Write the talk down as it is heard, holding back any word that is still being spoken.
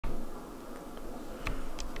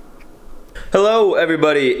Hello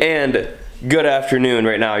everybody and good afternoon.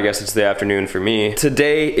 Right now I guess it's the afternoon for me.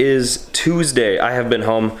 Today is Tuesday. I have been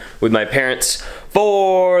home with my parents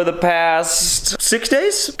for the past 6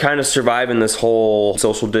 days. Kind of surviving this whole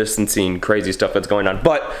social distancing crazy stuff that's going on.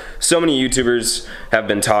 But so many YouTubers have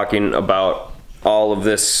been talking about all of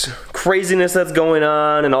this craziness that's going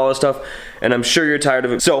on and all this stuff, and I'm sure you're tired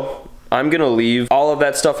of it. So I'm gonna leave all of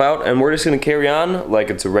that stuff out and we're just gonna carry on like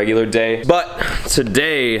it's a regular day. But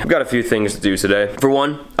today, I've got a few things to do today. For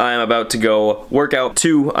one, I am about to go work out.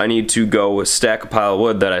 Two, I need to go stack a pile of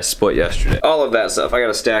wood that I split yesterday. All of that stuff, I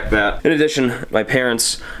gotta stack that. In addition, my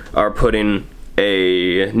parents are putting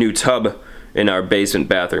a new tub in our basement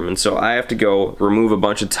bathroom, and so I have to go remove a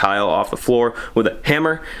bunch of tile off the floor with a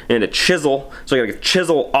hammer and a chisel. So I gotta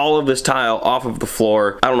chisel all of this tile off of the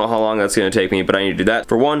floor. I don't know how long that's gonna take me, but I need to do that.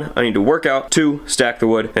 For one, I need to work out. Two, stack the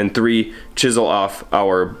wood. And three, chisel off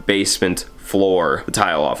our basement floor, the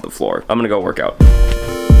tile off the floor. I'm gonna go work out.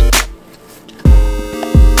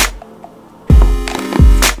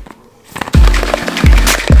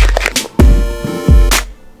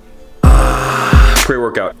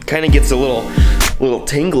 Pre-workout kind of gets a little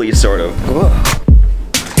tingly, sort of. Ugh.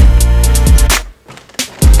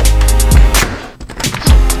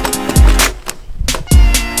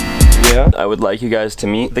 Yeah, I would like you guys to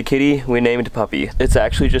meet the kitty we named Puppy. It's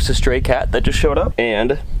actually just a stray cat that just showed up,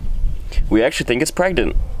 and we actually think it's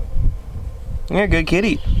pregnant. Yeah, good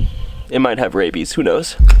kitty. It might have rabies, who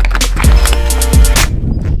knows?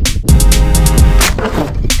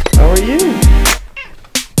 How are you?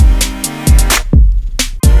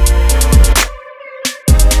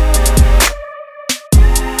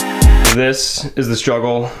 This is the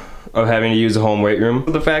struggle of having to use a home weight room.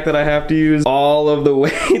 The fact that I have to use all of the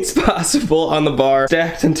weights possible on the bar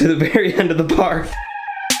stacked into the very end of the bar.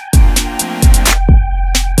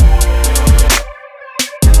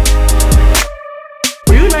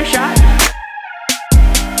 Were you in my shot?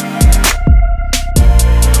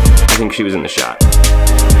 I think she was in the shot.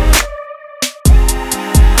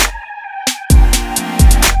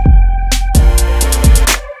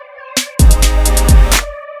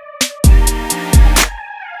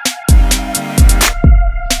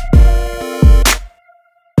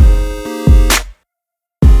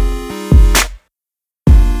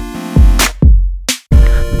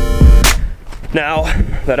 Now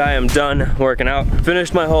that I am done working out,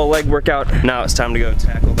 finished my whole leg workout, now it's time to go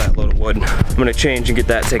tackle that load of wood. I'm gonna change and get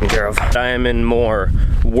that taken care of. I am in more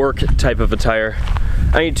work type of attire.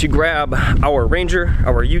 I need to grab our Ranger,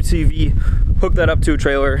 our UTV, hook that up to a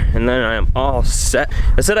trailer, and then I am all set.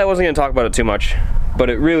 I said I wasn't gonna talk about it too much, but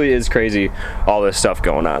it really is crazy, all this stuff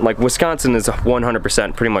going on. Like, Wisconsin is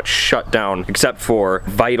 100% pretty much shut down, except for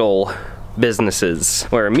vital businesses,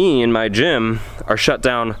 where me and my gym are shut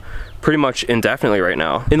down pretty much indefinitely right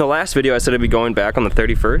now. In the last video I said I'd be going back on the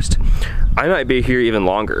 31st. I might be here even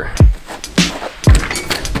longer.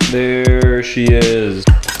 There she is.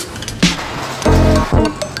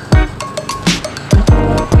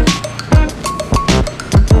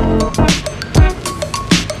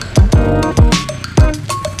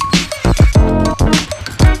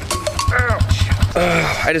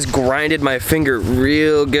 Ouch. I just grinded my finger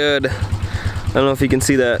real good. I don't know if you can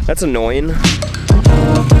see that. That's annoying.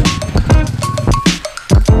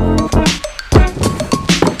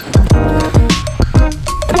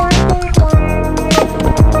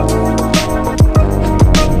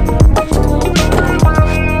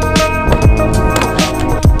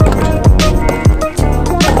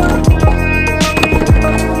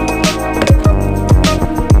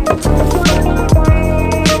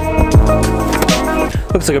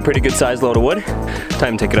 Looks like a pretty good sized load of wood.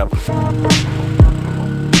 Time to take it up.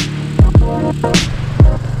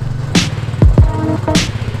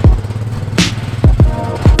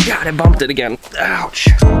 God, I bumped it again. Ouch.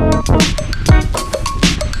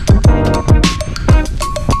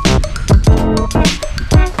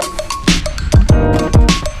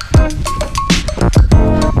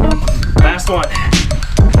 Last one.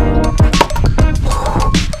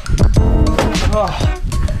 Oh,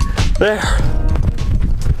 there.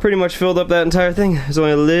 Pretty much filled up that entire thing. There's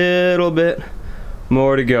only a little bit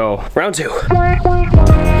more to go. Round two.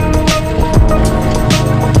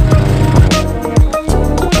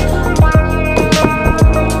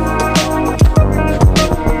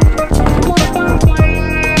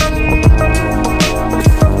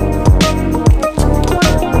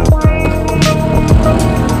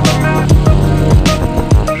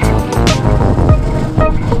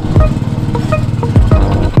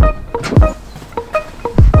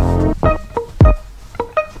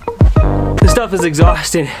 stuff is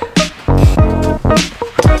exhausting.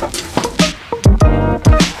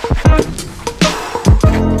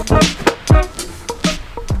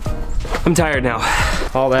 tired now.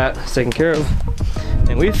 All that is taken care of.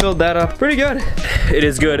 And we filled that up pretty good. It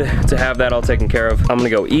is good to have that all taken care of. I'm gonna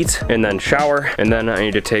go eat and then shower, and then I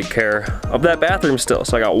need to take care of that bathroom still.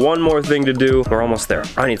 So I got one more thing to do. We're almost there.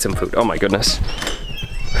 I need some food. Oh my goodness.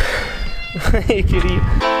 Hey, kitty.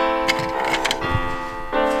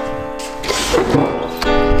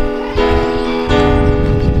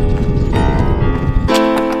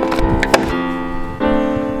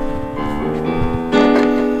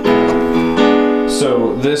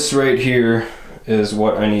 So this right here is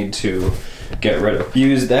what I need to get rid of.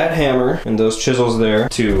 Use that hammer and those chisels there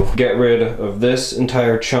to get rid of this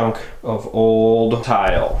entire chunk of old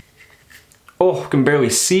tile. Oh, I can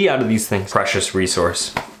barely see out of these things. Precious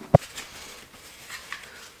resource.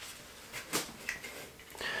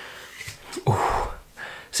 Ooh.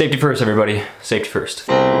 Safety first, everybody. Safety first.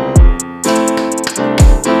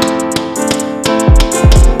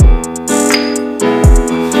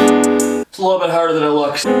 It's a little bit harder than it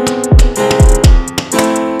looks.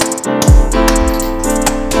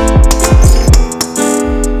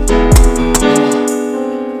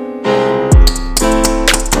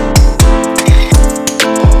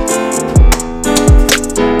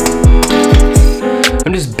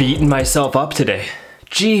 I'm just beating myself up today.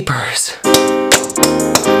 Jeepers.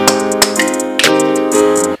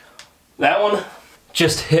 That one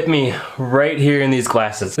just hit me right here in these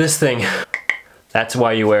glasses. This thing, that's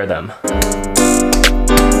why you wear them.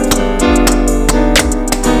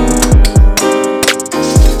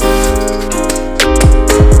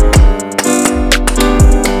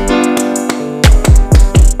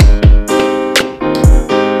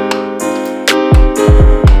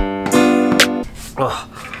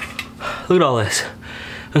 Look at all this.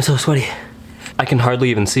 I'm so sweaty. I can hardly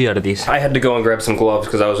even see out of these. I had to go and grab some gloves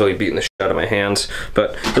because I was really beating the shit out of my hands.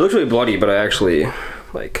 But it looks really bloody, but I actually,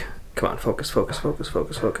 like, come on, focus, focus, focus,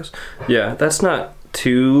 focus, focus. Yeah, that's not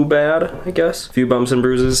too bad, I guess. A few bumps and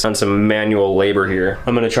bruises on some manual labor here.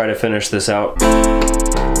 I'm gonna try to finish this out.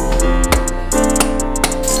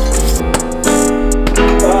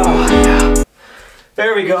 Oh, yeah.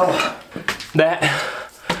 There we go. That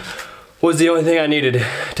was the only thing I needed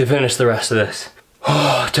to finish the rest of this.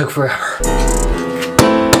 Oh, it took forever.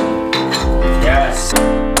 Yes.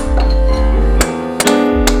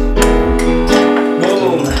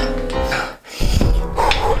 Boom.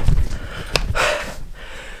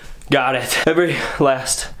 Got it. Every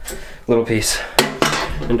last little piece.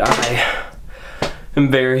 And I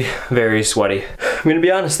am very, very sweaty. I'm gonna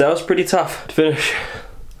be honest, that was pretty tough to finish.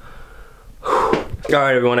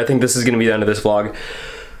 Alright everyone, I think this is gonna be the end of this vlog.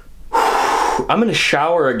 I'm gonna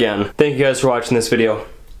shower again. Thank you guys for watching this video.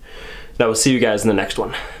 And I will see you guys in the next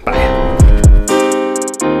one. Bye.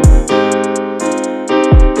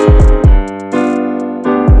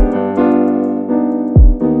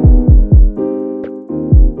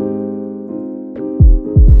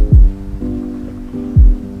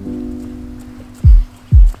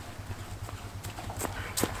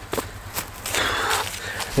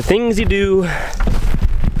 The things you do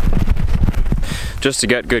just to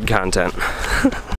get good content.